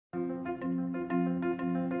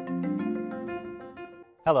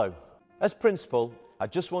Hello. As principal, I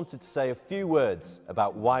just wanted to say a few words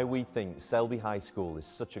about why we think Selby High School is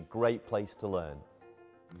such a great place to learn.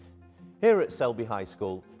 Here at Selby High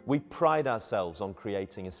School, we pride ourselves on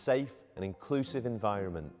creating a safe and inclusive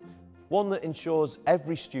environment, one that ensures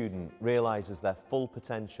every student realises their full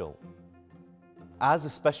potential. As a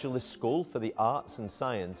specialist school for the arts and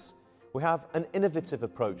science, we have an innovative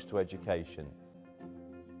approach to education.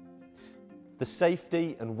 The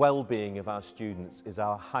safety and well-being of our students is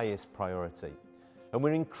our highest priority, and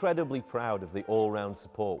we're incredibly proud of the all-round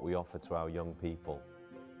support we offer to our young people.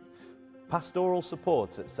 Pastoral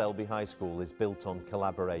support at Selby High School is built on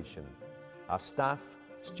collaboration. Our staff,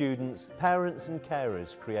 students, parents and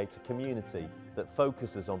carers create a community that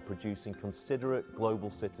focuses on producing considerate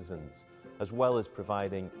global citizens, as well as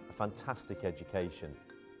providing a fantastic education.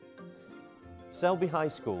 Selby High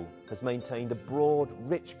School has maintained a broad,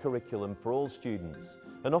 rich curriculum for all students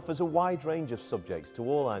and offers a wide range of subjects to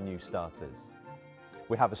all our new starters.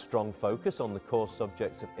 We have a strong focus on the core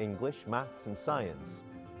subjects of English, maths and science,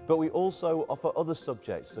 but we also offer other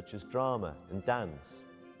subjects such as drama and dance.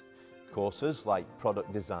 Courses like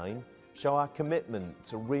product design show our commitment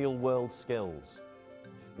to real-world skills,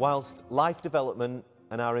 whilst life development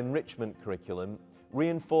and our enrichment curriculum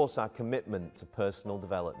reinforce our commitment to personal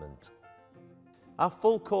development. Our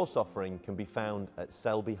full course offering can be found at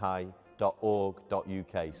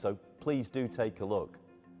selbyhigh.org.uk, so please do take a look.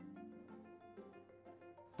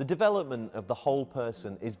 The development of the whole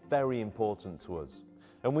person is very important to us,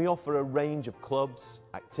 and we offer a range of clubs,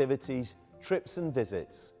 activities, trips and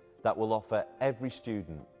visits that will offer every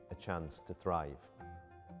student a chance to thrive.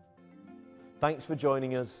 Thanks for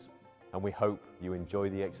joining us, and we hope you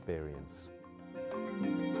enjoy the experience.